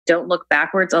Don't look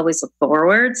backwards, always look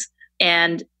forwards,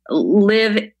 and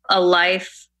live a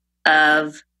life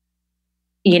of,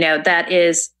 that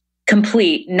is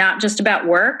complete, not just about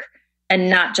work and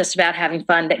not just about having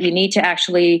fun, that you need to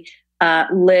actually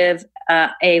live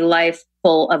a life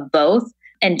full of both.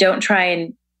 And don't try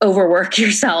and overwork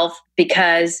yourself,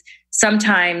 because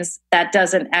sometimes that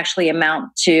doesn't actually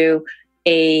amount to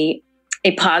a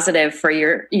positive for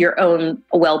your own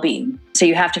well-being. So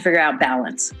you have to figure out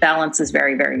balance. Balance is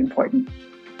very, very important.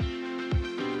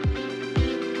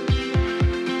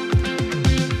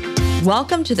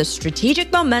 Welcome to the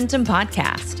Strategic Momentum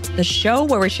Podcast, the show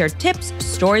where we share tips,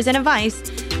 stories, and advice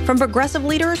from progressive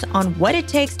leaders on what it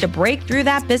takes to break through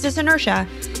that business inertia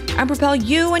and propel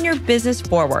you and your business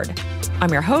forward.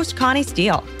 I'm your host, Connie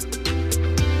Steele.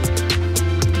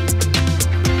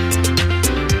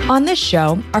 On this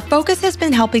show, our focus has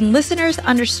been helping listeners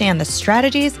understand the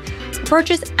strategies,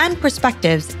 approaches, and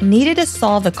perspectives needed to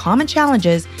solve the common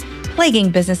challenges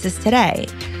plaguing businesses today.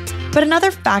 But another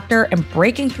factor in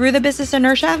breaking through the business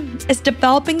inertia is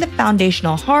developing the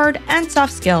foundational hard and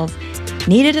soft skills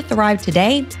needed to thrive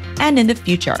today and in the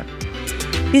future.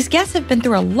 These guests have been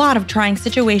through a lot of trying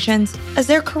situations as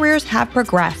their careers have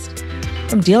progressed,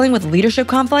 from dealing with leadership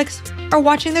conflicts or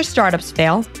watching their startups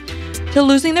fail, to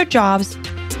losing their jobs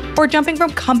or jumping from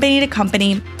company to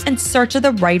company in search of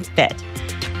the right fit.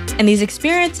 And these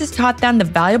experiences taught them the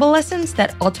valuable lessons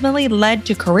that ultimately led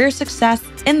to career success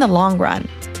in the long run.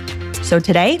 So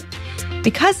today,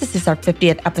 because this is our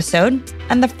 50th episode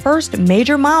and the first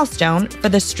major milestone for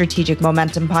the Strategic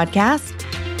Momentum Podcast,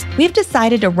 we've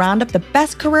decided to round up the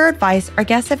best career advice our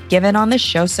guests have given on this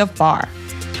show so far.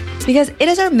 Because it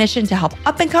is our mission to help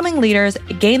up-and-coming leaders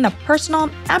gain the personal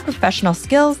and professional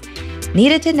skills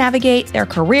needed to navigate their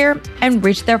career and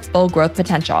reach their full growth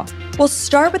potential. We'll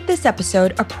start with this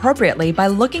episode appropriately by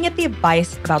looking at the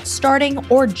advice about starting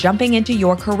or jumping into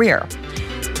your career.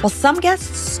 While some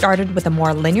guests started with a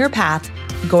more linear path,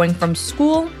 going from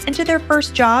school into their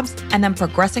first jobs and then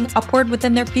progressing upward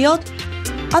within their field,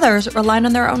 others relied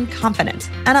on their own confidence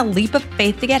and a leap of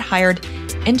faith to get hired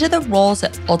into the roles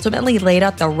that ultimately laid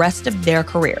out the rest of their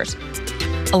careers.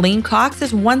 Aline Cox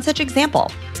is one such example.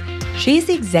 She's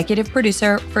the executive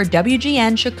producer for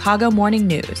WGN Chicago Morning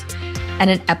News. And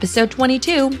in episode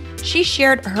 22, she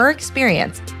shared her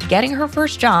experience getting her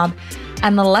first job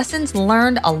and the lessons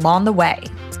learned along the way.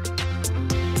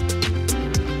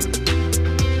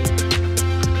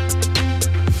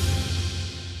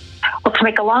 Well, to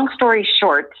make a long story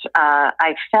short,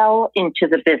 I fell into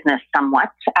the business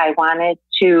somewhat. I wanted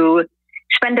to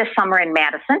spend a summer in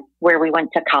Madison, where we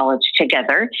went to college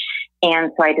together.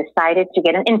 And so I decided to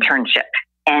get an internship.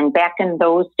 And back in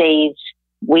those days,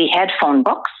 we had phone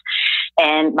books.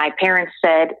 And my parents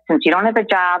said, since you don't have a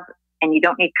job and you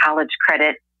don't need college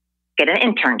credit, get an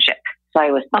internship. So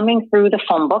I was thumbing through the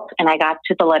phone book and I got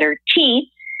to the letter T,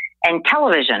 and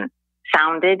television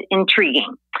sounded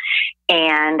intriguing.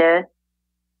 And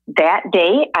that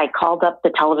day, I called up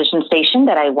the television station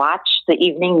that I watched the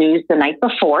evening news the night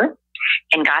before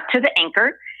and got to the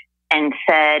anchor and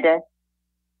said,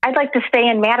 I'd like to stay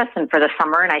in Madison for the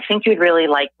summer, and I think you'd really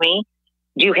like me.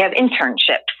 Do you have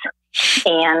internships?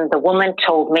 And the woman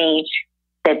told me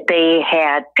that they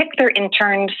had picked their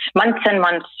interns months and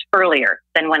months earlier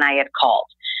than when I had called.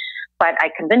 But I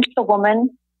convinced the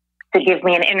woman to give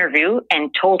me an interview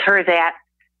and told her that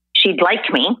she'd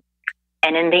like me.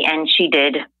 And in the end, she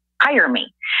did hire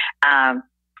me.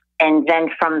 And then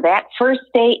from that first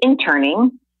day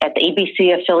interning at the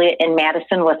ABC affiliate in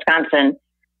Madison, Wisconsin,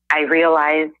 I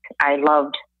realized I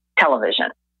loved television.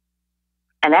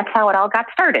 And that's how it all got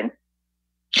started.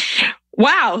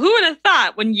 Wow. Who would have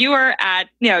thought when you were at,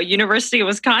 University of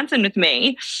Wisconsin with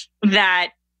me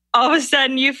that all of a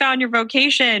sudden you found your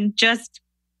vocation just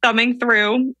thumbing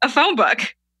through a phone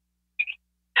book?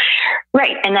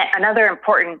 Right. And another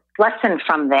important lesson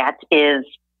from that is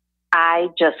I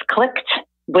just clicked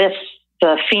with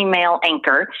the female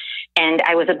anchor, and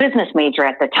I was a business major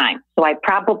at the time. So I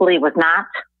probably was not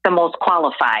the most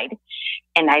qualified.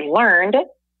 And I learned,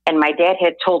 and my dad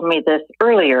had told me this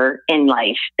earlier in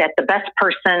life, that the best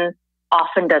person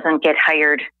often doesn't get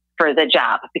hired for the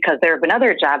job, because there have been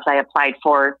other jobs I applied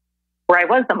for where I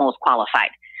was the most qualified,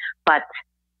 but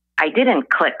I didn't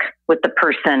click with the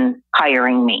person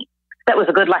hiring me. That was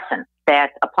a good lesson,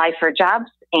 that apply for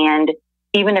jobs, and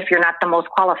even if you're not the most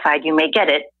qualified, you may get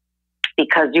it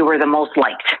because you were the most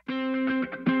liked.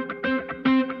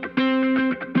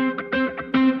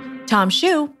 Tom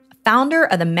Hsu, founder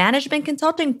of the management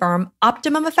consulting firm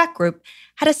Optimum Effect Group,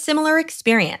 had a similar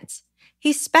experience.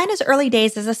 He spent his early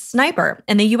days as a sniper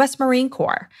in the U.S. Marine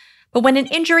Corps, But when an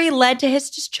injury led to his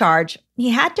discharge, he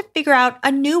had to figure out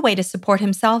a new way to support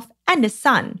himself and his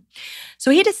son.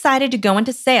 So he decided to go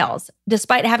into sales,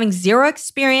 despite having zero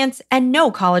experience and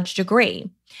no college degree.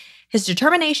 His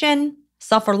determination,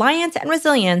 self-reliance, and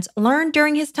resilience learned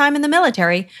during his time in the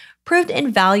military proved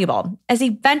invaluable as he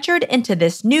ventured into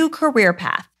this new career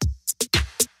path.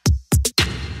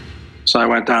 So I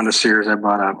went down to Sears. I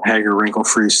bought a Hager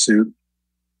wrinkle-free suit,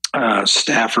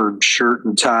 Stafford shirt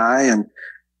and tie, and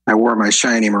I wore my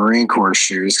shiny Marine Corps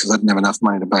shoes because I didn't have enough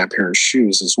money to buy a pair of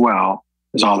shoes as well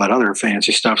as all that other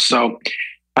fancy stuff. So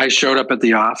I showed up at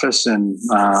the office and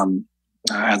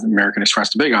at the American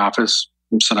Express, the big office,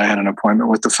 and said I had an appointment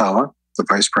with the fella, the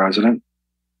vice president.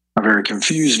 A very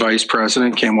confused vice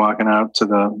president came walking out to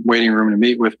the waiting room to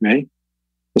meet with me.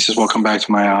 He says, "Well, come back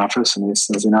to my office." And he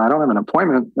says, "I don't have an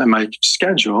appointment in my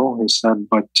schedule." He said,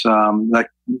 "But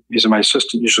he said, my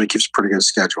assistant usually keeps a pretty good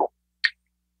schedule."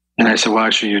 And I said, "Well,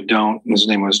 actually, you don't." His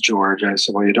name was George. I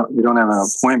said, "Well, you don't have an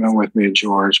appointment with me,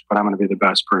 George, but I'm going to be the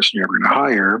best person you're ever going to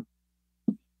hire."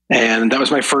 And that was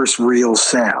my first real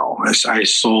sale. I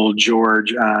sold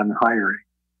George on hiring.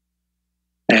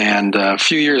 And a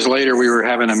few years later, we were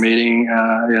having a meeting.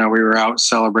 We were out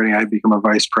celebrating. I'd become a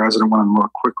vice president, one of the more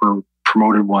quicker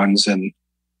promoted ones in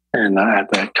at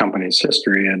that company's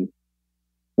history. And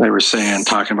they were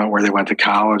talking about where they went to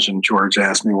college. And George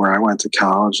asked me where I went to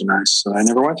college. And I said, "I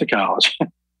never went to college."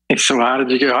 He said, "Well, how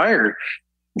did you get hired?"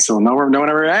 I said, "Well, no one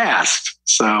ever asked."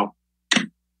 So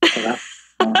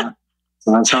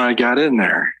that's how I got in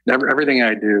there. Everything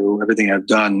I do, everything I've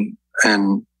done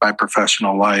in my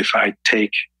professional life, I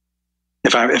take,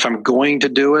 if I'm going to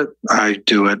do it, I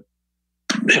do it,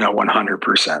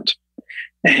 100%.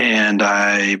 And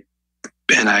I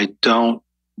don't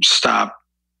stop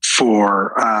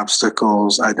for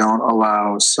obstacles. I don't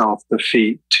allow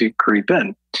self-defeat to creep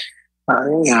in. The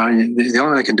only thing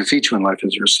that can defeat you in life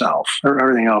is yourself.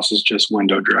 Everything else is just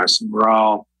window dressing. We're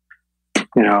all,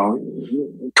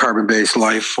 carbon-based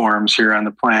life forms here on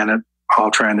the planet,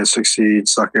 all trying to succeed,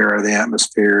 suck air out of the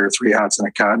atmosphere, 3 hots and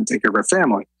a cot, and take care of our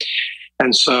family.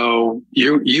 And so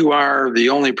you are the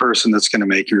only person that's going to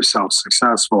make yourself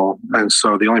successful. And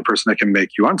so the only person that can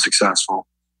make you unsuccessful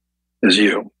is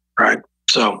you, right?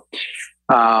 So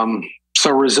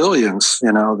resilience,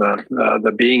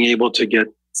 the being able to get,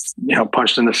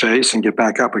 punched in the face and get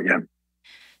back up again.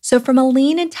 So from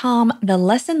Aline and Tom, the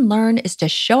lesson learned is to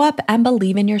show up and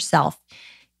believe in yourself,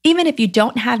 even if you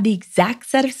don't have the exact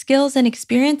set of skills and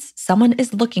experience someone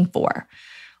is looking for.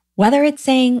 Whether it's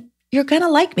saying, "You're going to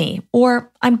like me,"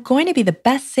 or "I'm going to be the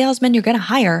best salesman you're going to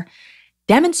hire,"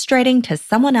 demonstrating to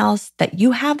someone else that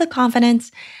you have the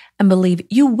confidence and believe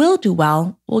you will do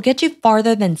well will get you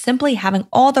farther than simply having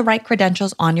all the right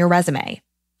credentials on your resume.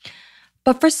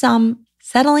 But for some,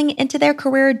 settling into their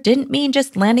career didn't mean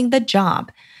just landing the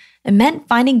job. It meant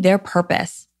finding their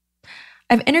purpose.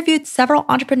 I've interviewed several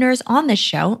entrepreneurs on this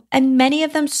show, and many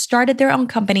of them started their own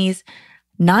companies,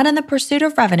 not in the pursuit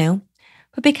of revenue,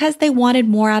 but because they wanted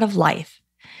more out of life.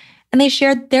 And they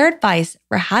shared their advice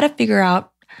for how to figure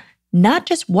out not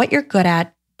just what you're good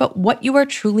at, but what you are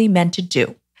truly meant to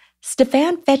do.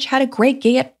 Stefan Fitch had a great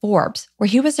gig at Forbes, where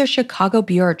he was their Chicago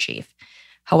bureau chief.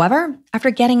 However, after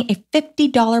getting a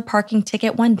 $50 parking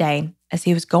ticket one day, as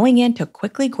he was going in to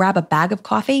quickly grab a bag of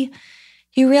coffee,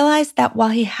 he realized that while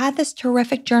he had this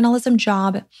terrific journalism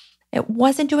job, it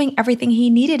wasn't doing everything he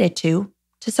needed it to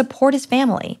support his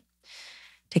family.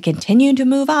 To continue to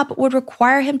move up would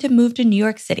require him to move to New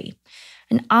York City,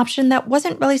 an option that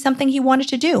wasn't really something he wanted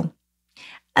to do.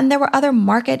 And there were other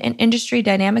market and industry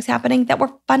dynamics happening that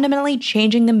were fundamentally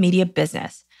changing the media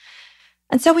business.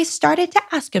 And so he started to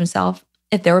ask himself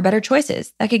if there were better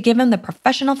choices that could give him the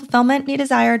professional fulfillment he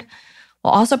desired,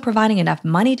 while also providing enough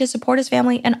money to support his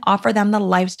family and offer them the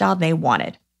lifestyle they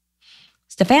wanted.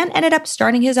 Stefan ended up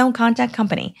starting his own content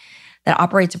company that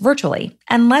operates virtually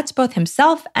and lets both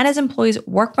himself and his employees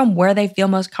work from where they feel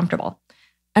most comfortable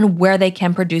and where they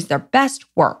can produce their best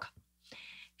work.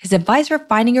 His advice for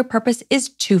finding your purpose is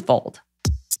twofold.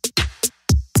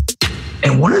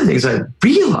 And one of the things I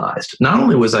realized, not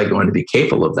only was I going to be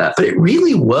capable of that, but it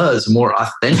really was more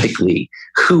authentically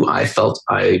who I felt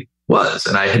I was.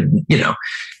 And I had, you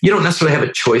don't necessarily have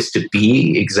a choice to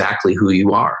be exactly who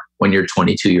you are when you're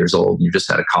 22 years old and you're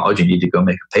just out of college and you need to go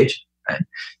make a paycheck. Right?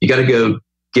 You got to go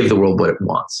give the world what it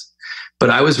wants. But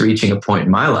I was reaching a point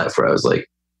in my life where I was like,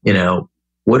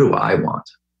 what do I want?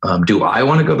 Do I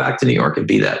want to go back to New York and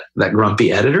be that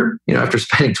grumpy editor, after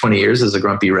spending 20 years as a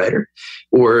grumpy writer?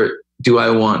 Or do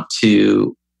I want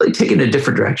to really taken a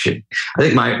different direction. I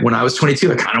think when I was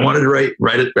 22, I kind of wanted to write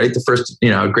the first,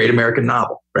 great American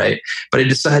novel, right? But I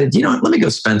decided, let me go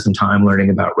spend some time learning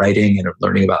about writing and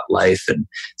learning about life and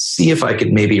see if I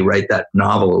could maybe write that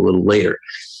novel a little later.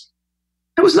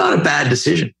 It was not a bad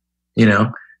decision,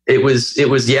 It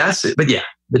was yes, but yeah,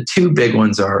 the two big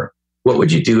ones are, what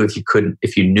would you do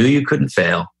if you knew you couldn't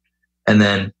fail? And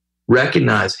then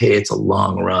recognize, hey, it's a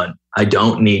long run. I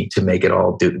don't need to make it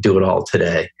all do it all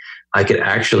today. I could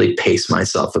actually pace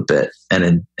myself a bit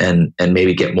and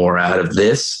maybe get more out of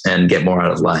this and get more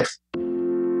out of life.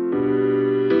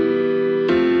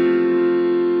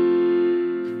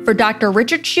 For Dr.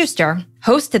 Richard Schuster,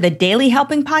 host of the Daily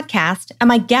Helping podcast and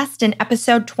my guest in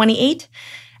episode 28,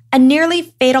 a nearly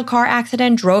fatal car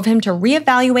accident drove him to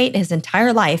reevaluate his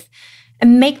entire life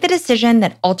and make the decision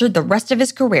that altered the rest of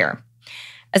his career.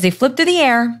 As he flipped through the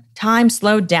air, time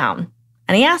slowed down,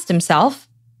 and he asked himself,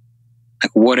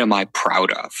 what am I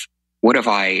proud of? What have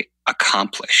I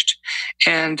accomplished?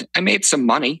 And I made some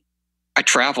money. I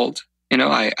traveled.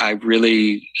 I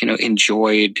really,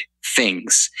 enjoyed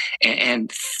things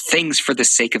and things for the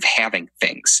sake of having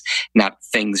things, not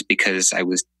things because I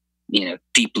was,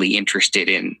 deeply interested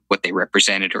in what they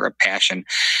represented or a passion.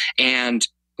 And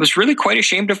I was really quite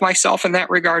ashamed of myself in that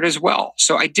regard as well.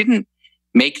 So I didn't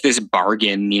make this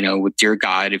bargain, with dear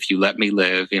God, if you let me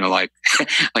live, like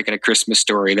in a Christmas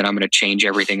story, that I'm going to change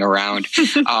everything around.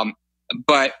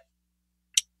 But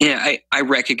I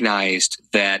recognized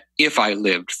that if I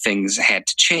lived, things had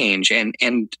to change. And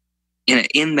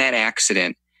in that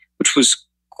accident, which was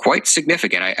quite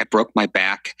significant, I broke my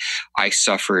back. I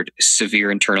suffered severe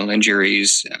internal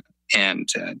injuries and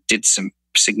did some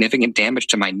significant damage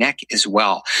to my neck as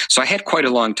well. So I had quite a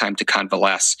long time to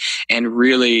convalesce and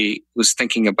really was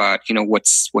thinking about,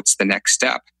 what's the next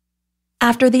step.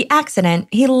 After the accident,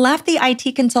 he left the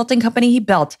IT consulting company he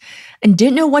built and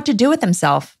didn't know what to do with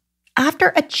himself.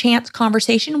 After a chance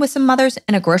conversation with some mothers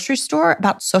in a grocery store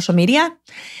about social media,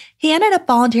 he ended up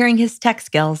volunteering his tech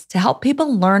skills to help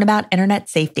people learn about internet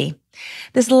safety.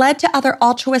 This led to other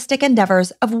altruistic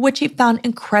endeavors, of which he found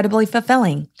incredibly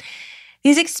fulfilling.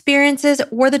 These experiences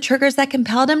were the triggers that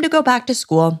compelled him to go back to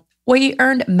school, where he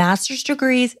earned master's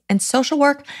degrees in social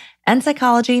work and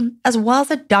psychology, as well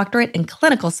as a doctorate in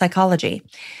clinical psychology.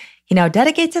 He now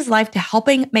dedicates his life to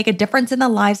helping make a difference in the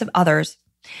lives of others.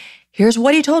 Here's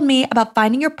what he told me about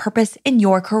finding your purpose in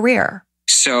your career.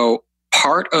 So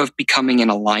part of becoming in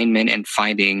alignment and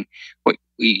finding what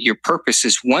your purpose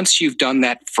is, once you've done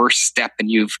that first step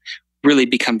and you've really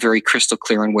become very crystal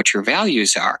clear on what your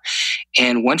values are.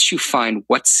 And once you find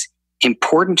what's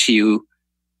important to you,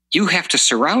 you have to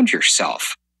surround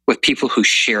yourself with people who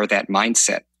share that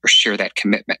mindset or share that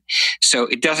commitment. So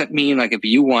it doesn't mean like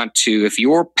if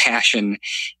your passion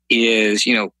is,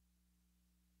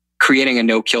 creating a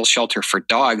no-kill shelter for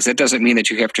dogs, that doesn't mean that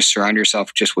you have to surround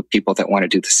yourself just with people that want to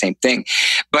do the same thing.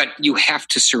 But you have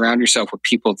to surround yourself with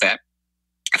people that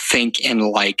think and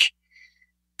like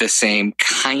the same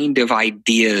kind of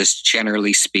ideas,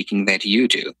 generally speaking, that you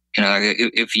do.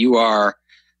 If you are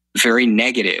very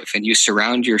negative and you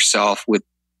surround yourself with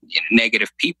negative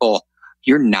people,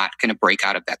 you're not going to break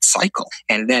out of that cycle.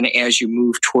 And then as you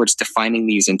move towards defining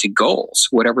these into goals,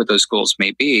 whatever those goals may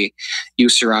be, you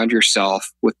surround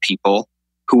yourself with people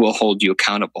who will hold you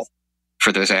accountable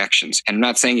for those actions. And I'm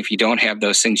not saying if you don't have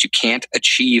those things, you can't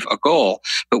achieve a goal.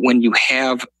 But when you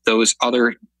have those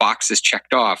other boxes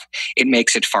checked off, it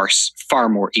makes it far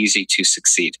more easy to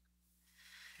succeed.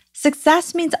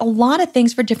 Success means a lot of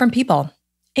things for different people.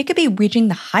 It could be reaching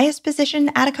the highest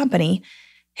position at a company,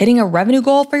 hitting a revenue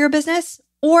goal for your business,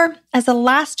 or, as the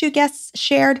last two guests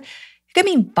shared, it could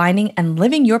mean finding and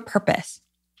living your purpose.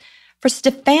 For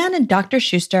Stefan and Dr.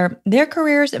 Schuster, their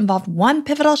careers involved one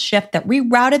pivotal shift that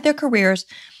rerouted their careers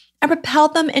and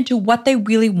propelled them into what they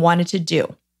really wanted to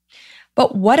do.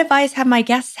 But what advice have my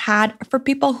guests had for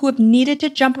people who have needed to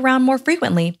jump around more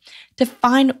frequently to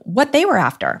find what they were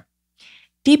after?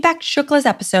 Deepak Shukla's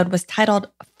episode was titled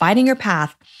Finding Your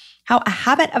Path, How a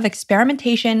Habit of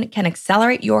Experimentation Can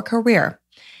Accelerate Your Career.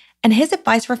 And his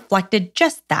advice reflected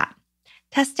just that,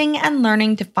 testing and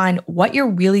learning to find what you're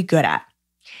really good at.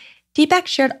 Deepak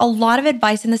shared a lot of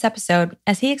advice in this episode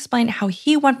as he explained how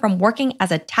he went from working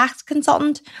as a tax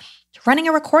consultant to running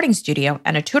a recording studio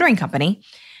and a tutoring company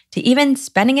to even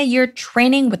spending a year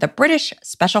training with the British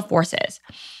Special Forces.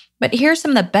 But here's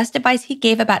some of the best advice he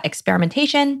gave about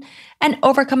experimentation and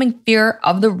overcoming fear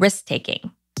of the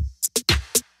risk-taking.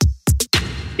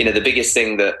 The biggest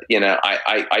thing that,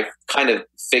 I kind of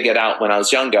figured out when I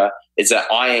was younger is that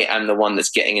I am the one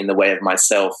that's getting in the way of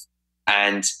myself.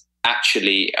 And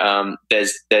actually,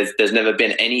 there's never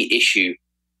been any issue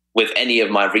with any of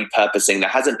my repurposing. There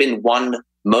hasn't been one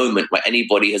moment where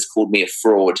anybody has called me a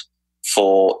fraud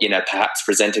for, perhaps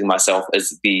presenting myself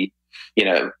as the,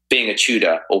 being a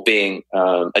tutor or being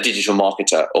a digital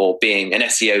marketer or being an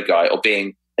SEO guy or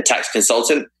being a tax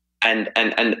consultant. And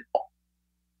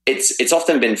it's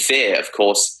often been fear, of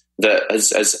course, that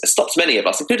has stopped many of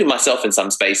us, including myself in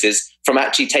some spaces, from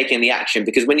actually taking the action.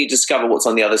 Because when you discover what's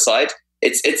on the other side,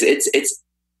 it's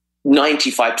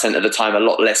 95% of the time a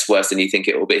lot less worse than you think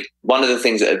it will be. One of the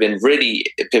things that have been really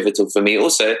pivotal for me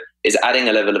also is adding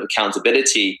a level of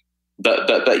accountability. But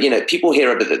people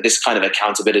hear about this kind of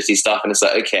accountability stuff, and it's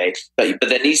like, okay, but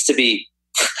there needs to be,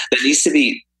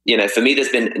 for me, there's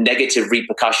been negative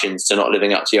repercussions to not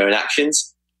living up to your own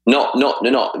actions. Not.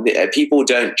 People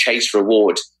don't chase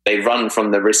reward; they run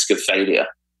from the risk of failure.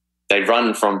 They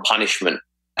run from punishment.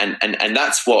 And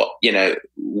that's what,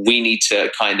 we need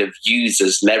to kind of use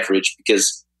as leverage,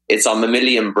 because it's our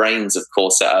mammalian brains, of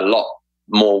course, that are a lot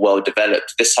more well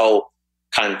developed. This whole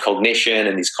kind of cognition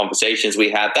and these conversations we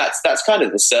have, that's kind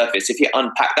of the surface. If you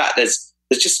unpack that, there's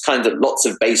just kind of lots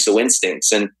of basal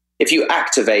instincts. And if you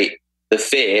activate the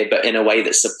fear, but in a way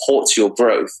that supports your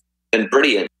growth, then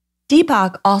brilliant.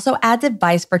 Deepak also adds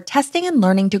advice for testing and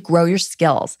learning to grow your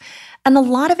skills. And a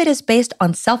lot of it is based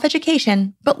on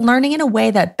self-education, but learning in a way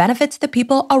that benefits the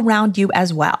people around you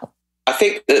as well. I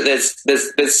think that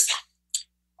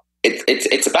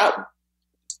it's about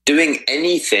doing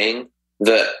anything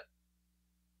that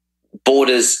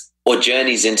borders or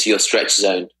journeys into your stretch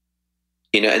zone,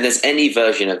 and there's any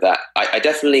version of that. I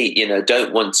definitely,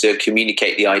 don't want to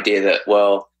communicate the idea that,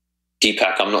 well,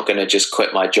 Deepak, I'm not going to just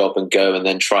quit my job and go and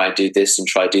then try and do this and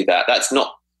try and do that. That's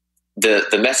not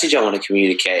the message I want to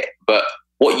communicate. But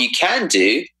what you can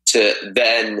do to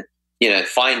then,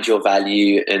 find your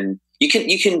value, and you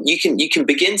can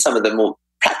begin some of the more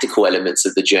practical elements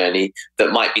of the journey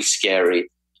that might be scary,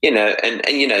 and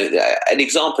an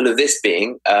example of this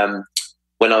being,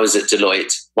 when I was at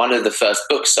Deloitte, one of the first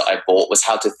books that I bought was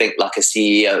How to Think Like a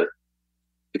CEO,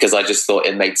 because I just thought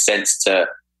it made sense to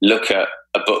look at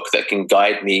a book that can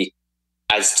guide me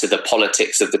as to the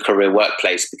politics of the career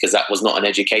workplace, because that was not an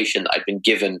education that I'd been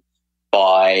given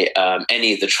by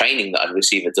any of the training that I'd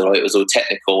received at Deloitte. It was all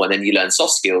technical, and then you learn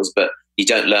soft skills, but you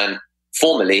don't learn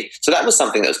formally. So that was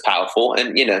something that was powerful.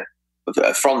 And,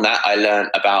 from that, I learned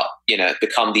about,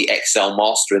 become the Excel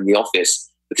master in the office,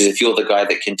 because if you're the guy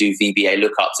that can do VBA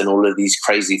lookups and all of these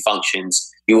crazy functions,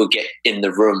 you will get in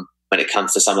the room when it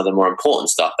comes to some of the more important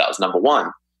stuff. That was number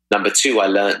one. Number two, I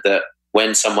learned that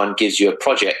when someone gives you a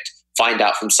project, find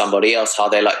out from somebody else how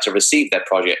they like to receive their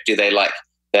project. Do they like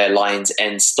their lines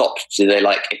end stopped? Do they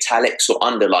like italics or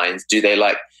underlines?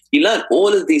 You learn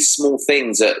all of these small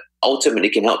things that ultimately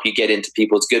can help you get into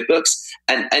people's good books.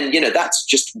 And that's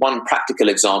just one practical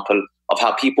example of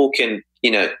how people can,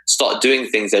 start doing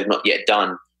things they've not yet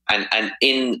done. And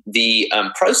in the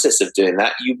process of doing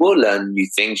that, you will learn new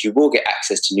things. You will get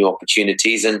access to new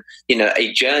opportunities. And,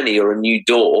 a journey or a new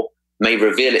door may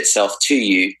reveal itself to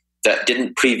you that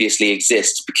didn't previously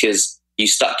exist, because you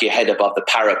stuck your head above the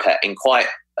parapet in quite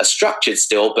a structured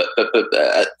still, but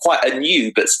quite a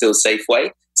new but still safe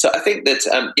way. So I think that,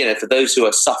 for those who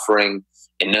are suffering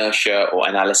inertia or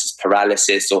analysis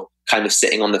paralysis or kind of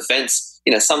sitting on the fence,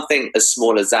 something as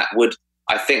small as that would,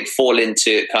 I think, fall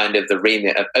into kind of the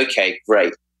remit of, okay,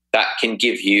 great, that can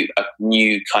give you a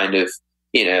new kind of,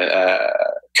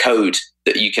 code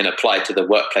that you can apply to the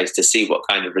workplace to see what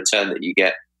kind of return that you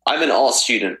get. I'm an art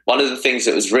student. One of the things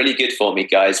that was really good for me,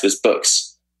 guys, was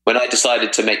books. When I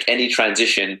decided to make any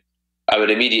transition, I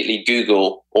would immediately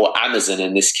Google, or Amazon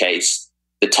in this case,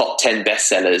 the top 10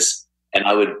 bestsellers, and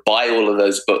I would buy all of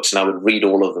those books and I would read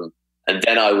all of them. And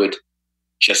then I would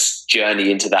just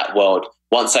journey into that world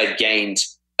once I'd gained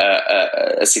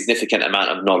a significant amount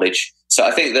of knowledge. So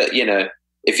I think that,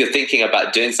 if you're thinking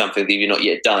about doing something that you've not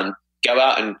yet done, go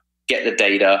out and get the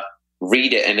data,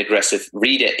 read it in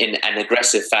an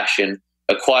aggressive fashion,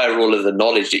 acquire all of the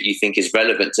knowledge that you think is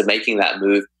relevant to making that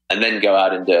move, and then go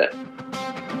out and do it.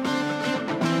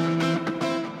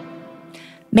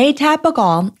 Mehtab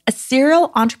Bagal, a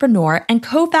serial entrepreneur and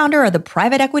co-founder of the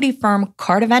private equity firm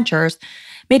Carta Ventures,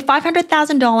 made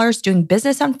 $500,000 doing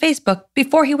business on Facebook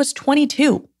before he was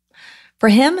 22. For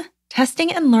him,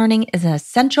 testing and learning is an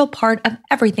essential part of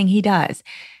everything he does,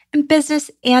 in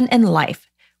business and in life,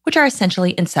 which are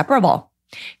essentially inseparable.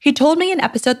 He told me in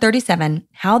episode 37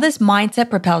 how this mindset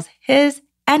propels his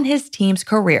and his team's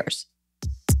careers.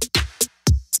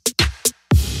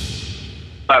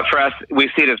 For us, we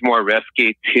see it as more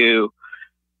risky to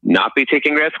not be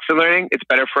taking risks and learning. It's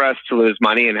better for us to lose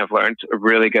money and have learned a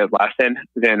really good lesson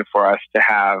than for us to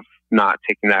have not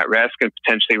taking that risk and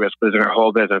potentially risk losing our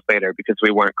whole business later because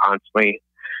we weren't constantly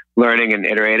learning and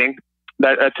iterating.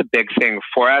 That's a big thing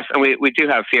for us. And we do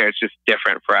have fear. It's just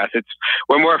different for us.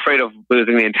 We're more afraid of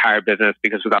losing the entire business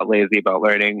because we got lazy about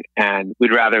learning, and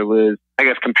we'd rather lose, I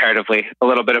guess, comparatively a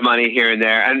little bit of money here and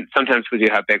there. And sometimes we do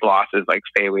have big losses, like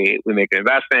say we make an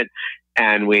investment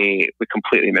and we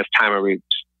completely miss time or we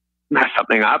mess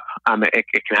something up. It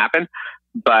can happen,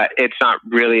 but it's not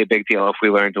really a big deal if we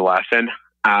learned a lesson.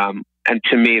 And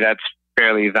to me, that's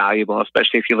fairly valuable,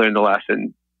 especially if you learn the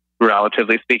lesson,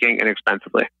 relatively speaking,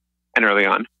 inexpensively and early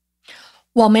on.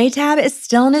 While Maytab is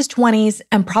still in his 20s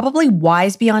and probably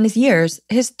wise beyond his years,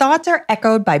 his thoughts are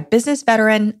echoed by business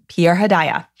veteran Pierre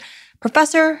Hedaya,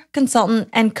 professor, consultant,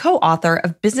 and co-author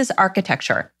of Business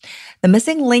Architecture, the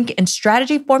missing link in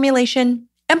strategy formulation,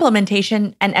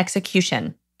 implementation, and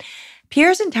execution.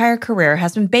 Pierre's entire career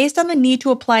has been based on the need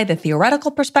to apply the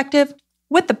theoretical perspective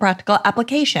with the practical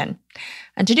application.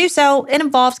 And to do so, it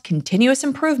involves continuous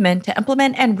improvement to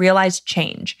implement and realize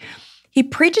change. He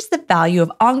preaches the value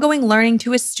of ongoing learning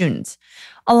to his students,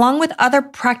 along with other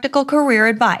practical career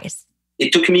advice.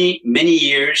 It took me many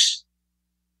years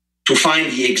to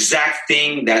find the exact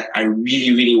thing that I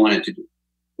really, really wanted to do.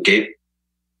 Okay.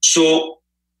 So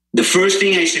the first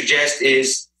thing I suggest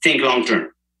is think long-term.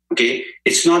 Okay.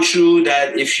 It's not true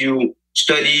that if you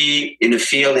study in a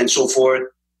field and so forth,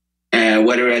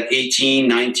 whether at 18,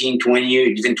 19, 20, or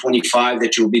even 25,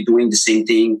 that you'll be doing the same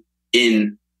thing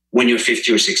when you're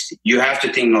 50 or 60. You have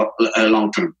to think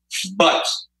long-term. But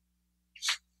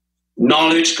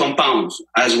knowledge compounds.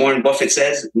 As Warren Buffett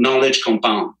says, knowledge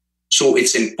compounds. So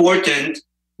it's important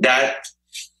that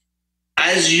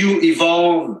as you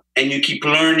evolve and you keep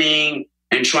learning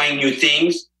and trying new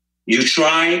things, you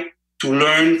try to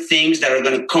learn things that are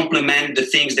going to complement the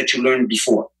things that you learned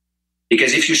before.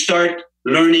 Because if you start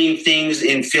learning things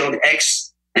in field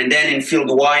X and then in field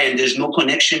Y and there's no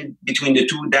connection between the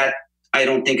two, that I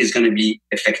don't think is going to be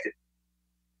effective.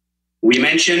 We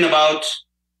mentioned about,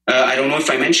 I don't know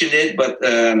if I mentioned it, but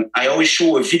I always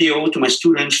show a video to my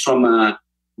students from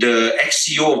the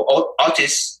ex-CEO of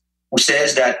Otis, who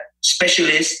says that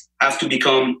specialists have to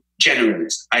become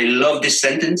generalists. I love this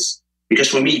sentence because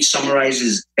for me it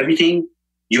summarizes everything.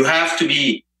 You have to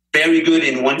be very good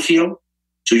in one field.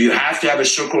 So you have to have a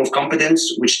circle of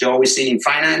competence, which they always say in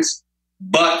finance,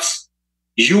 but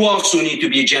you also need to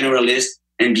be a generalist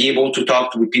and be able to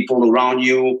talk to people around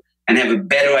you and have a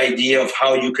better idea of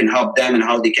how you can help them and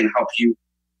how they can help you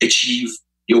achieve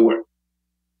your work.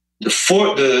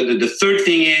 The third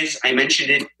thing is, I mentioned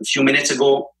it a few minutes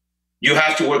ago, you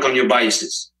have to work on your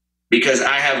biases, because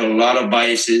I have a lot of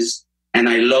biases. And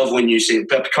I love when you say,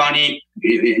 Connie,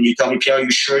 and you tell me, Pierre, are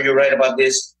you sure you're right about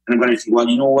this? And I'm going to think, well,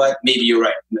 you know what? Maybe you're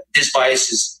right. This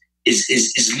bias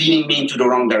is leading me into the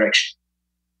wrong direction.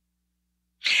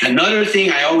 Another thing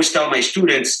I always tell my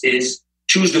students is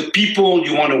choose the people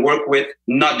you want to work with,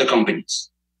 not the companies.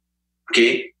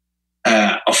 Okay.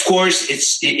 Of course,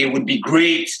 it would be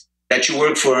great that you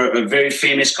work for a very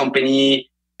famous company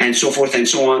and so forth and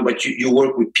so on, but you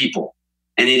work with people.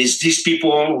 And it is these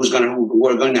people who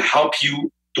are going to help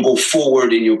you to go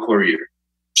forward in your career.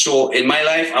 So in my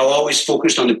life, I'll always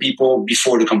focus on the people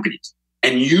before the companies.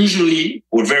 And usually,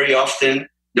 or very often,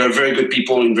 there are very good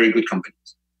people in very good companies.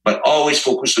 But always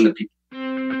focus on the people.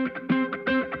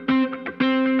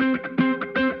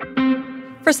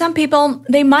 For some people,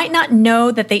 they might not know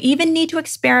that they even need to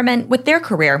experiment with their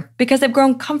career because they've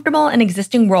grown comfortable in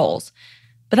existing roles.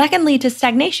 But that can lead to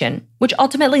stagnation, which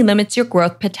ultimately limits your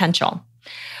growth potential.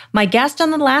 My guest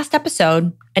on the last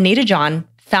episode, Anita John,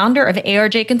 founder of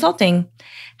ARJ Consulting,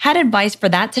 had advice for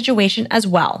that situation as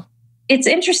well. It's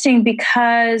interesting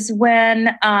because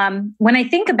when I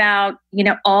think about,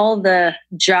 all the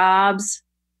jobs,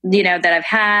 that I've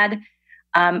had,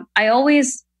 I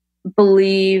always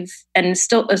believed and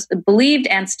still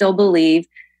believe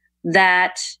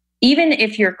that even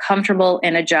if you're comfortable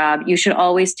in a job, you should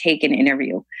always take an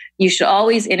interview. You should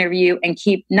always interview and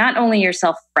keep not only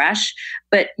yourself fresh,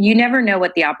 but you never know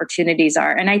what the opportunities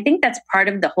are. And I think that's part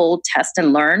of the whole test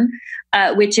and learn,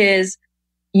 which is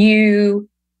you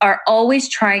are always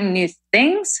trying new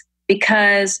things,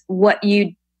 because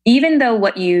even though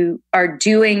what you are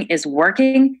doing is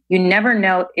working, you never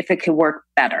know if it could work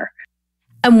better.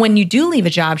 And when you do leave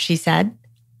a job, she said,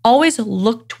 always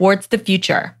look towards the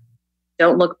future.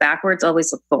 Don't look backwards,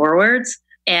 always look forwards,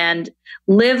 and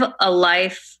live a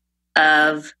life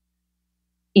of,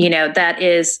 that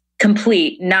is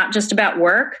complete, not just about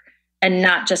work and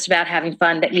not just about having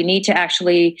fun, that you need to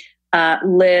actually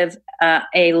live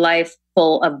a life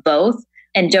full of both,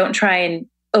 and don't try and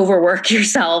overwork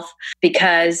yourself,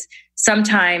 because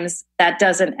sometimes that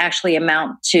doesn't actually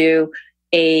amount to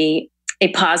a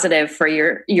positive for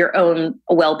your own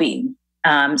well-being.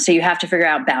 So you have to figure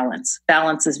out balance.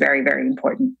 Balance is very, very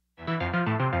important.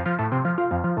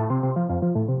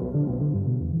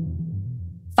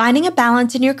 Finding a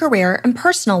balance in your career and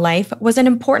personal life was an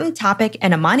important topic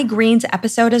in Amani Green's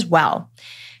episode as well.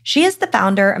 She is the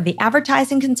founder of the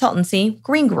advertising consultancy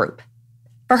Green Group.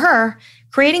 For her,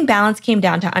 creating balance came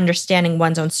down to understanding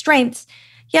one's own strengths,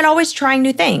 yet always trying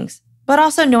new things, but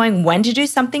also knowing when to do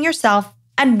something yourself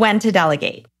and when to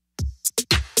delegate.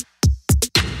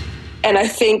 And I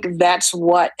think that's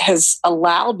what has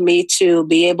allowed me to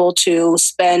be able to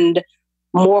spend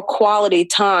more quality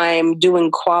time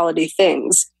doing quality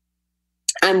things.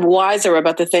 I'm wiser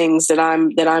about the things that I'm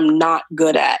not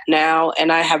good at now,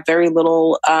 and I have very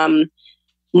little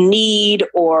need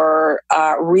or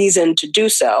reason to do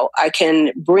so. I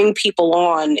can bring people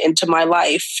on into my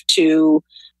life to,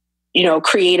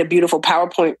 create a beautiful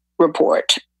PowerPoint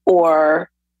report or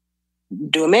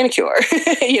do a manicure.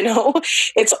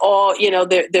 It's all,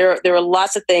 there are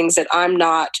lots of things that I'm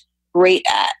not great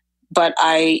at, but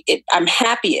I'm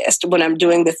happiest when I'm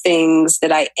doing the things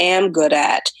that I am good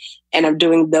at, and I'm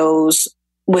doing those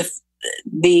with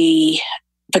the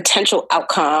potential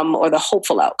outcome or the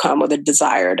hopeful outcome or the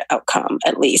desired outcome,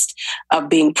 at least, of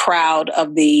being proud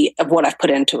of what I've put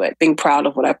into it, being proud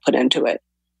of what I've put into it.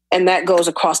 And that goes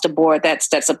across the board.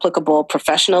 That's applicable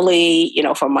professionally,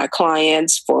 for my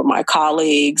clients, for my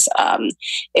colleagues.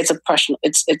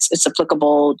 It's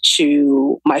applicable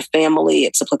to my family.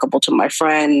 It's applicable to my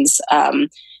friends.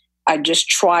 I just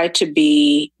try to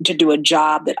do a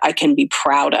job that I can be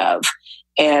proud of.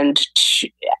 And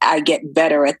I get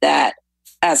better at that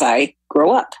as I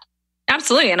grow up.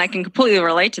 Absolutely. And I can completely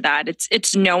relate to that.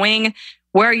 It's knowing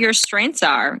where your strengths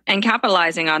are and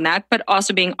capitalizing on that, but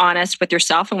also being honest with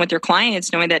yourself and with your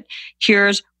clients, knowing that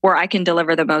here's where I can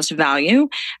deliver the most value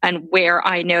and where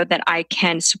I know that I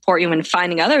can support you in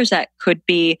finding others that could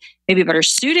be maybe better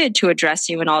suited to address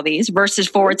you in all these versus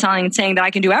forward telling and saying that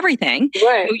I can do everything.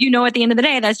 Right. At the end of the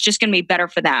day, that's just going to be better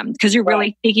for them because you're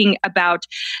really thinking about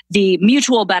the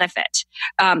mutual benefit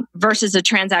versus the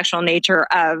transactional nature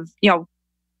of,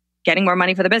 getting more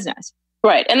money for the business.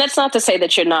 Right. And that's not to say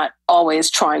that you're not always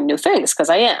trying new things, because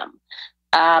I am.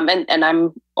 And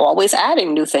I'm always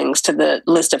adding new things to the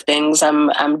list of things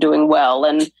I'm doing well.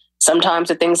 And sometimes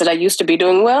the things that I used to be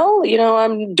doing well,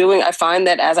 I find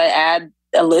that as I add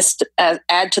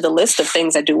to the list of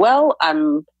things I do well,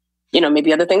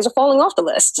 maybe other things are falling off the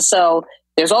list. So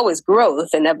there's always growth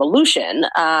and evolution.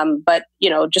 But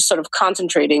just sort of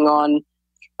concentrating on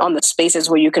the spaces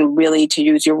where you can really, to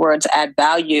use your words, add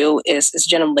value is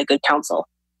generally good counsel.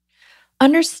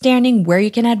 Understanding where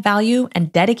you can add value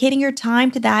and dedicating your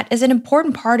time to that is an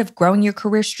important part of growing your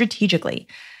career strategically.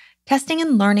 Testing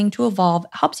and learning to evolve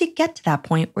helps you get to that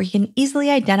point where you can easily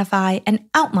identify and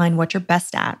outline what you're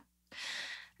best at.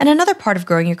 And another part of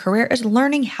growing your career is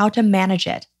learning how to manage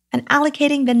it and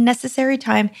allocating the necessary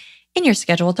time in your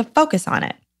schedule to focus on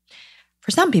it. For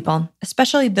some people,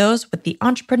 especially those with the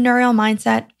entrepreneurial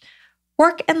mindset,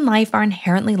 work and life are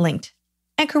inherently linked,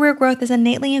 and career growth is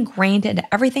innately ingrained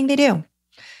into everything they do.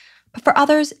 But for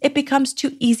others, it becomes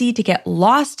too easy to get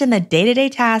lost in the day-to-day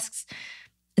tasks,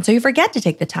 and so you forget to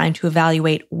take the time to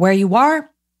evaluate where you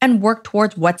are and work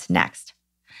towards what's next.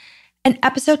 In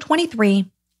episode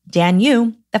 23, Dan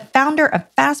Yu, the founder of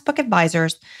Fastbook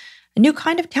Advisors, a new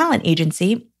kind of talent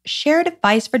agency, shared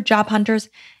advice for job hunters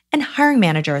and hiring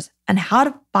managers on how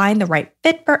to find the right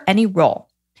fit for any role.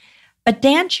 But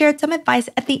Dan shared some advice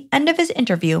at the end of his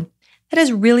interview that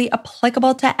is really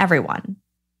applicable to everyone.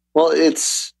 Well,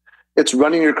 it's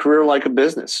running your career like a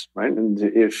business, right? And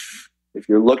if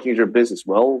you're looking at your business,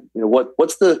 well,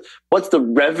 what's the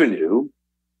revenue,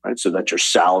 right? So that's your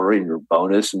salary and your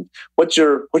bonus, and what's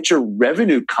your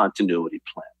revenue continuity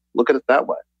plan? Look at it that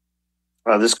way.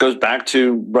 This goes back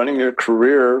to running your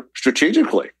career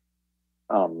strategically.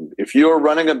 If you're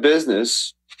running a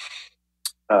business,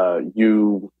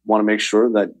 you want to make sure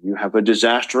that you have a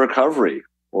disaster recovery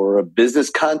or a business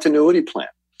continuity plan.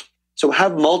 So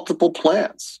have multiple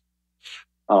plans.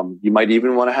 You might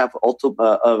even want to have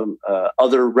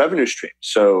other revenue streams.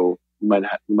 So you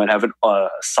might have a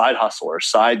side hustle or a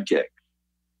side gig.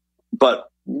 But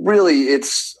really,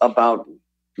 it's about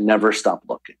never stop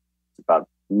looking. It's about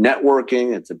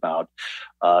networking. It's about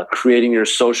creating your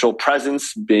social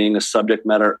presence, being a subject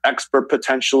matter expert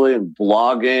potentially, and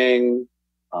blogging,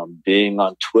 being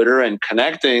on Twitter and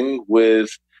connecting with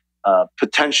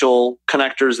potential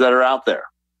connectors that are out there.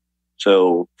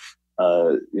 So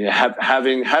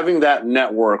having that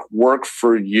network work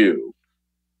for you.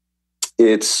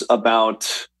 It's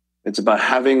about It's about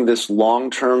having this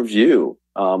long-term view.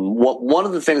 One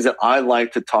of the things that I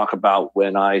like to talk about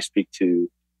when I speak to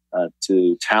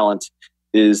talent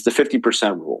is the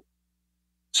 50% rule.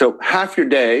 So half your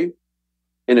day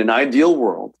in an ideal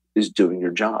world is doing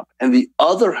your job, and the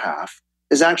other half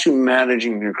is actually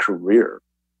managing your career.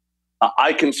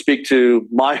 I can speak to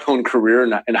my own career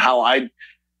and how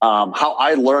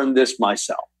I learned this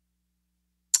myself.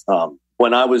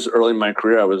 When I was early in my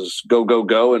career, I was go, go,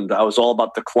 go, and I was all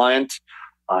about the client.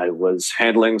 I was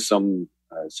handling some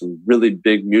really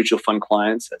big mutual fund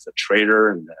clients as a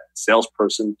trader and a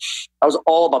salesperson. I was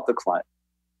all about the client.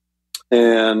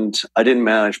 And I didn't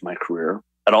manage my career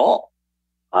at all.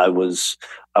 I was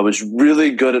really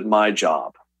good at my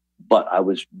job, but I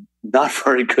was not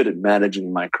very good at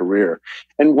managing my career.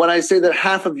 And when I say that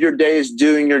half of your day is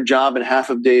doing your job and half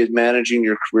of the day is managing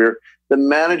your career, the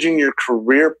managing your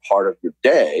career part of your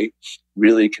day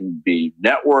really can be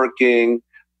networking.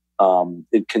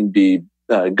 It can be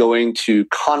going to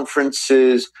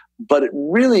conferences, but it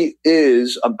really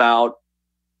is about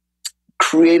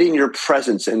creating your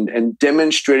presence and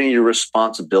demonstrating your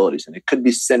responsibilities. And it could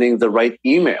be sending the right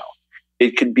email.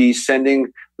 It could be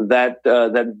sending that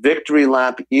victory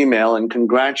lap email and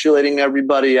congratulating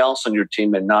everybody else on your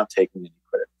team and not taking any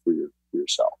credit for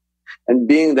yourself. And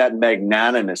being that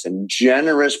magnanimous and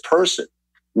generous person,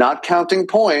 not counting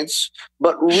points,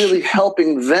 but really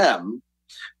helping them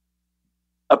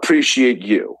appreciate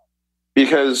you.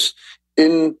 Because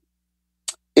in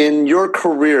your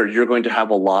career, you're going to have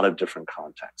a lot of different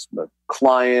contexts, but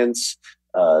clients,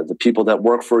 the people that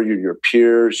work for you, your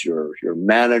peers, your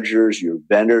managers, your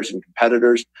vendors and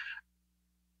competitors.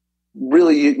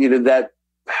 Really, that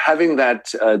having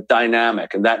that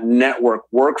dynamic and that network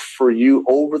work for you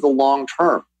over the long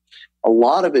term. A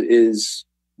lot of it is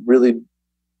really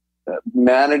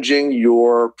managing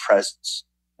your presence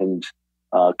and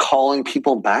calling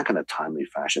people back in a timely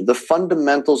fashion. The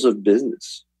fundamentals of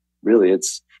business. Really,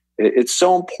 it's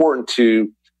so important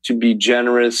to be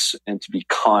generous and to be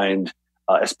kind,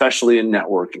 especially in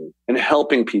networking and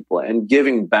helping people and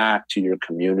giving back to your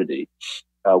community,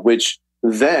 which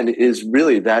then is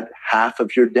really that half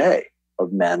of your day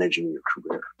of managing your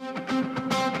career.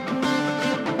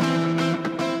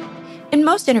 In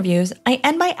most interviews, I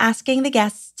end by asking the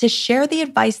guests to share the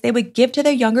advice they would give to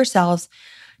their younger selves,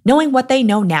 knowing what they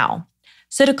know now.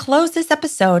 So to close this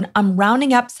episode, I'm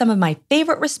rounding up some of my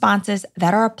favorite responses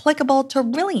that are applicable to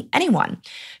really anyone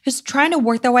who's trying to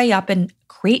work their way up and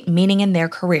create meaning in their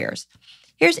careers.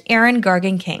 Here's Erin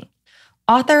Gargan-King,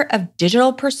 author of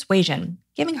Digital Persuasion,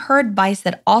 giving her advice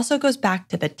that also goes back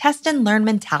to the test and learn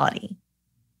mentality.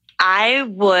 I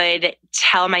would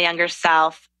tell my younger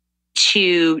self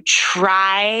to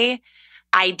try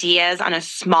ideas on a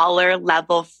smaller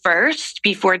level first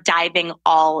before diving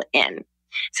all in.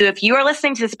 So if you are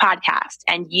listening to this podcast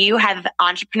and you have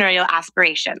entrepreneurial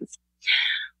aspirations,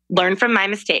 learn from my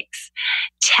mistakes.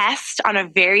 Test on a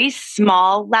very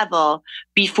small level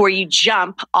before you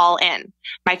jump all in.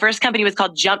 My first company was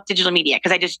called Jump Digital Media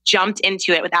because I just jumped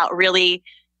into it without really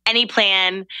any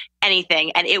plan,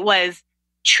 anything. And it was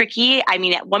tricky. I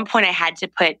mean, at one point I had to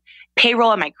put payroll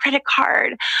on my credit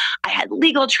card. I had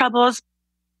legal troubles.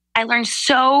 I learned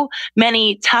so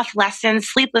many tough lessons,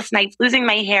 sleepless nights, losing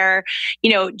my hair,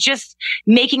 just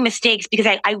making mistakes because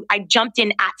I jumped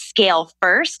in at scale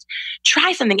first.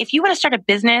 Try something. If you want to start a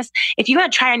business, if you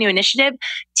want to try a new initiative,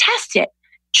 test it.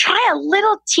 Try a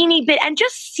little teeny bit and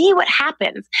just see what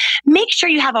happens. Make sure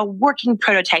you have a working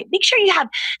prototype. Make sure you have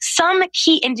some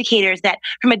key indicators that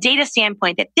from a data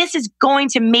standpoint that this is going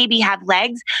to maybe have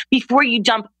legs before you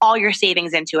dump all your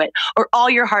savings into it or all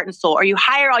your heart and soul or you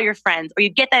hire all your friends or you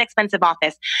get that expensive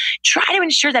office. Try to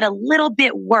ensure that a little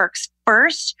bit works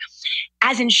first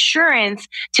as insurance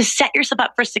to set yourself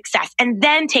up for success and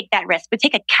then take that risk, but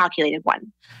take a calculated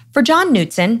one. For John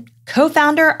Knutson,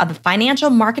 co-founder of the Financial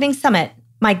Marketing Summit,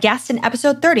 my guest in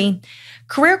episode 30,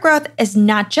 career growth is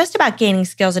not just about gaining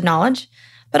skills and knowledge,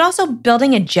 but also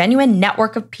building a genuine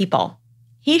network of people.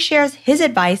 He shares his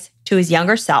advice to his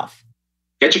younger self.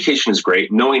 Education is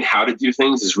great. Knowing how to do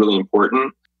things is really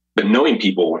important, but knowing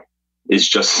people is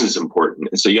just as important.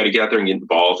 And so you got to get out there and get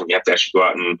involved, and you have to actually go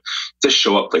out and just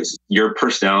show up places. Your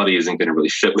personality isn't going to really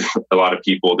fit with a lot of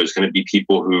people. There's going to be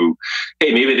people who,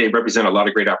 hey, maybe they represent a lot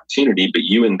of great opportunity, but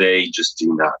you and they just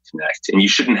do not connect. And you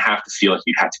shouldn't have to feel like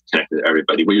you have to connect with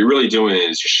everybody. What you're really doing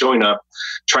is you're showing up,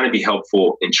 trying to be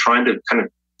helpful, and trying to kind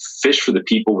of fish for the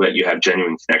people that you have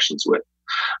genuine connections with,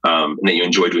 and that you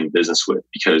enjoy doing business with,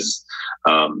 because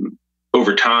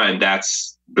over time,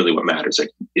 that's really what matters. Like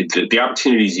the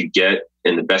opportunities you get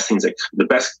and the best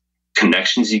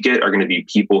connections you get are going to be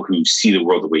people who see the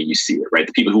world the way you see it, right?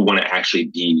 The people who want to actually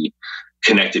be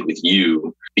connected with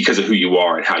you because of who you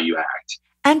are and how you act.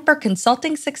 And for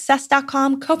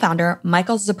ConsultingSuccess.com co-founder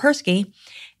Michael Zapersky,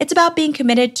 it's about being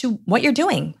committed to what you're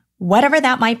doing, whatever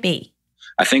that might be.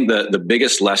 I think the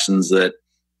biggest lessons that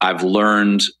I've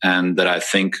learned and that I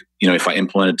think, if I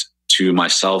implement to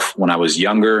myself when I was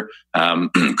younger,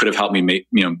 could have helped me make,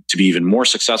 to be even more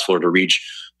successful or to reach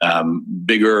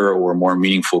bigger or more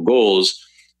meaningful goals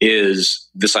is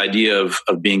this idea of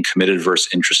being committed versus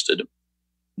interested.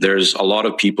 There's a lot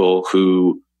of people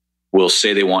who will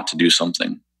say they want to do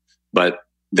something, but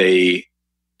they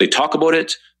talk about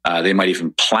it. They might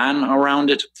even plan around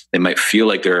it. They might feel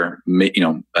like they're,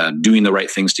 doing the right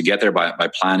things to get there by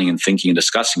planning and thinking and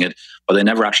discussing it, but they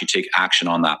never actually take action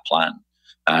on that plan.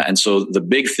 And so the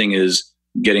big thing is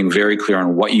getting very clear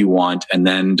on what you want and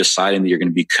then deciding that you're going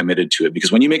to be committed to it.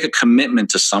 Because when you make a commitment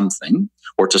to something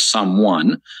or to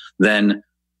someone, then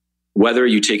whether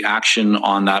you take action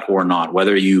on that or not,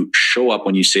 whether you show up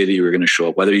when you say that you were going to show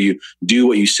up, whether you do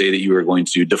what you say that you are going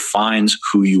to do, defines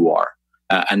who you are.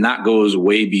 And that goes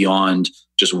way beyond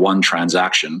just one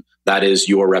transaction. That is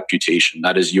your reputation.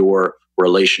 That is your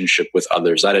relationship with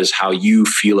others. That is how you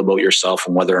feel about yourself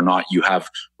and whether or not you have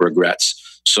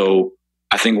regrets. So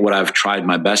I think what I've tried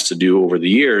my best to do over the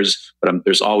years, but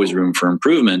there's always room for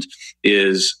improvement,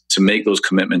 is to make those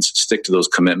commitments, stick to those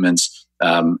commitments,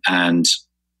 and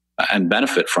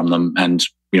benefit from them, and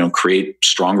create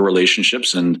stronger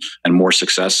relationships and more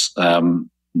success,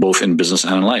 both in business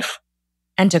and in life.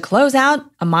 And to close out,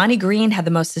 Amani Green had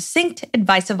the most succinct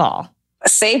advice of all.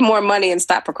 Save more money and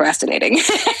stop procrastinating.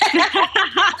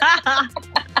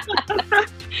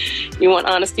 You want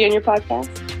honesty on your podcast?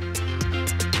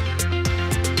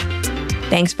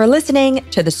 Thanks for listening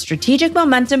to the Strategic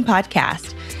Momentum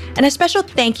Podcast. And a special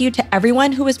thank you to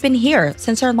everyone who has been here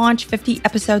since our launch 50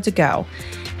 episodes ago.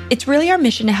 It's really our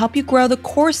mission to help you grow the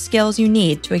core skills you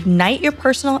need to ignite your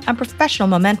personal and professional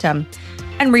momentum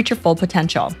and reach your full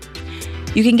potential.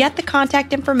 You can get the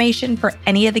contact information for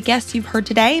any of the guests you've heard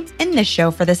today in this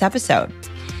show for this episode.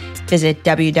 Visit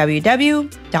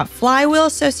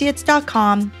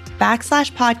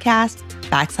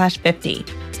www.flywheelassociates.com/podcast/50.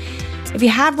 If you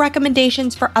have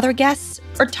recommendations for other guests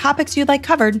or topics you'd like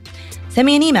covered, send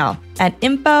me an email at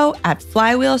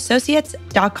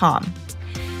info@flywheelassociates.com.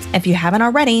 If you haven't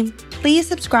already, please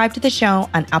subscribe to the show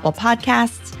on Apple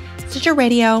Podcasts, Stitcher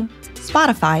Radio,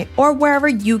 Spotify, or wherever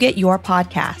you get your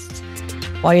podcasts.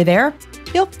 While you're there,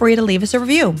 feel free to leave us a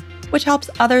review, which helps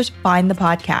others find the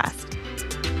podcast.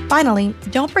 Finally,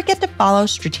 don't forget to follow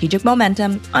Strategic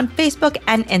Momentum on Facebook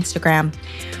and Instagram,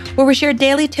 where we share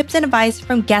daily tips and advice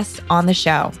from guests on the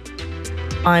show.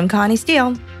 I'm Connie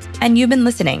Steele, and you've been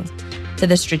listening to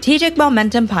the Strategic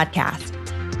Momentum Podcast.